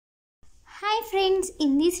friends,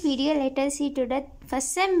 in this video let us see today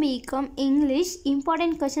first sem Bcom English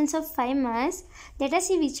important questions of 5 marks. Let us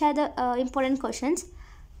see which are the important questions.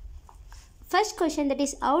 First question, that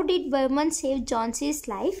is, how did Berman save John C's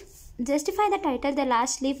life? Justify the title The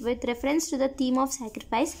Last Leaf with reference to the theme of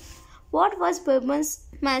sacrifice. What was Berman's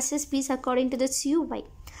masterpiece according to the CUY?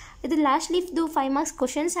 ಇದು last ಲೀಫ್ದು 5 marks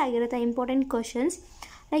questions ಆಗಿರುತ್ತೆ, important questions.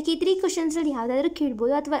 Like ಈ 3 ಕ್ವಶನ್ಸಲ್ಲಿ ಯಾವುದಾದ್ರೂ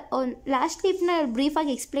ಕೇಳ್ಬೋದು, ಅಥವಾ last ಲೀಫ್ನ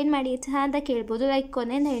ಬ್ರೀಫಾಗಿ explain ಮಾಡಿ ಅಂತ ಕೇಳ್ಬೋದು, like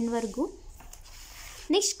ಕೊನೆಯಿಂದ ಎಂಡ್ವರೆಗೂ.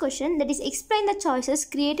 Next question, that is explain the choices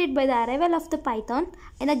created by the arrival of the Python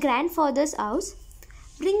in the grand fathers house.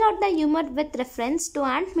 Bring out the humour with reference to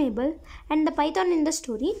ant am able and the Python in the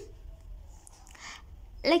story.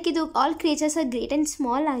 Like ಇದು all creatures R great and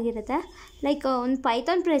small ಆಗಿರುತ್ತೆ. Like ಒಂದು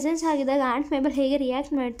Python presence ಆಗಿದ್ದಾಗ ant am able ಹೇಗೆ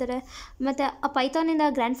react ಮಾಡ್ತಾರೆ, ಮತ್ತು ಆ ಪೈಥಾನಿಂದ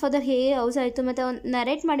grand father ಹೇಗೆ use ಆಯಿತು, ಮತ್ತು ಒಂದು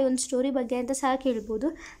ನರೇಟ್ ಮಾಡಿ ಒಂದು ಸ್ಟೋರಿ ಬಗ್ಗೆ ಅಂತ ಸಹ ಕೇಳ್ಬೋದು.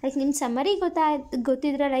 ಲೈಕ್ ನಿಮ್ಮ ಸಮ್ಮರಿ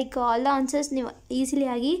ಗೊತ್ತಿದ್ರೆ ಲೈಕ್ ಆಲ್ ದ ಆನ್ಸರ್ಸ್ ನೀವು ಈಸಿಲಿ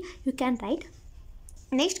ಆಗಿ you can write.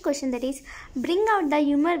 Next question, that is bring out the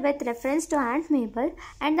humour with reference to ant am able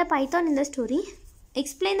and the Python in the story.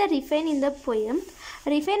 Explain the refine in the poem.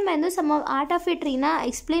 Refine ಬಂದು some art of A ಟ್ರೀನ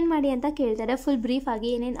explain ಮಾಡಿ ಅಂತ ಕೇಳ್ತಾರೆ, full brief ಆಗಿ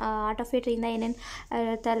ಏನೇನು art of A ಟ್ರೀಯಿಂದ ಏನೇನು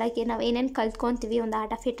ಇರುತ್ತೆ, like ನಾವು ಏನೇನು ಕಲ್ತ್ಕೊತೀವಿ ಒಂದು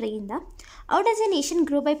art of A ಟ್ರೀಯಿಂದ. How does A nation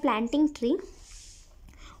grow by planting tree?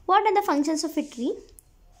 What are the functions of A tree?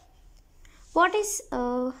 What is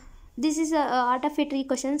this is art of A tree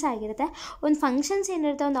questions ಆಗಿರುತ್ತೆ. ಒಂದು functions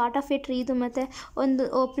ಏನಿರುತ್ತೆ ಒಂದು art of A ಟ್ರೀದು, ಮತ್ತು ಒಂದು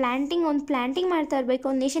planting ಮಾಡ್ತಾ ಇರಬೇಕು,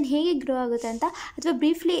 ಒಂದು nation ಹೇಗೆ ಗ್ರೋ ಆಗುತ್ತೆ ಅಂತ, ಅಥವಾ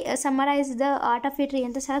briefly summarise the art of A tree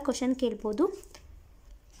ಅಂತ ಸಹ ಕ್ವಶನ್ ಕೇಳ್ಬೋದು.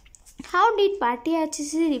 How did ಪಾಟ್ರಿಯಾರ್ಚಿ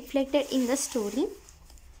reflected in the story?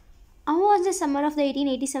 How was the summer of the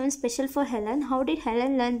 1887 special for Helen? How did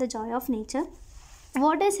Helen learn the joy of nature?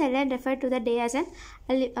 What does Helen refer to the day as an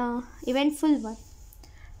eventful one?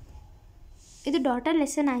 ಇದು daughter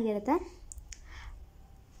lesson ಆಗಿರುತ್ತೆ.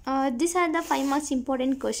 This are the 5 marks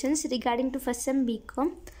important questions regarding to first sem Bcom.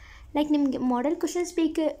 Like ನಿಮಗೆ model questions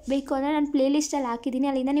ಬೇಕು ಅಂದರೆ ನಾನು play ಲಿಸ್ಟಲ್ಲಿ ಹಾಕಿದ್ದೀನಿ,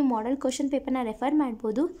 ಅಲ್ಲಿಂದ ನೀವು model question ಪೇಪರ್ನ ರೆಫರ್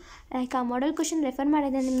ಮಾಡ್ಬೋದು. ಲೈಕ್ ಆ ಮಾಡೆಲ್ ಕ್ವಶನ್ ರೆಫರ್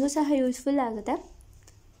ಮಾಡಿದ್ರೆ ನಿಮಗೂ ಸಹ ಯೂಸ್ಫುಲ್ ಆಗುತ್ತೆ.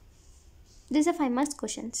 This are 5 marks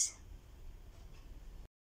questions.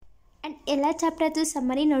 And ಎಲ್ಲ ಚಾಪ್ಟರ್ದು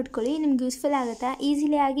ಸಮ್ಮರಿ ನೋಡ್ಕೊಳ್ಳಿ, ನಿಮ್ಗೆ ಯೂಸ್ಫುಲ್ ಆಗುತ್ತೆ.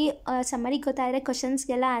 ಈಸಿಲಿ ಆಗಿ ಸಮ್ಮರಿ ಗೊತ್ತಾದರೆ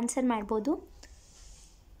ಕ್ವಶನ್ಸ್ಗೆಲ್ಲ ಆನ್ಸರ್ ಮಾಡ್ಬೋದು.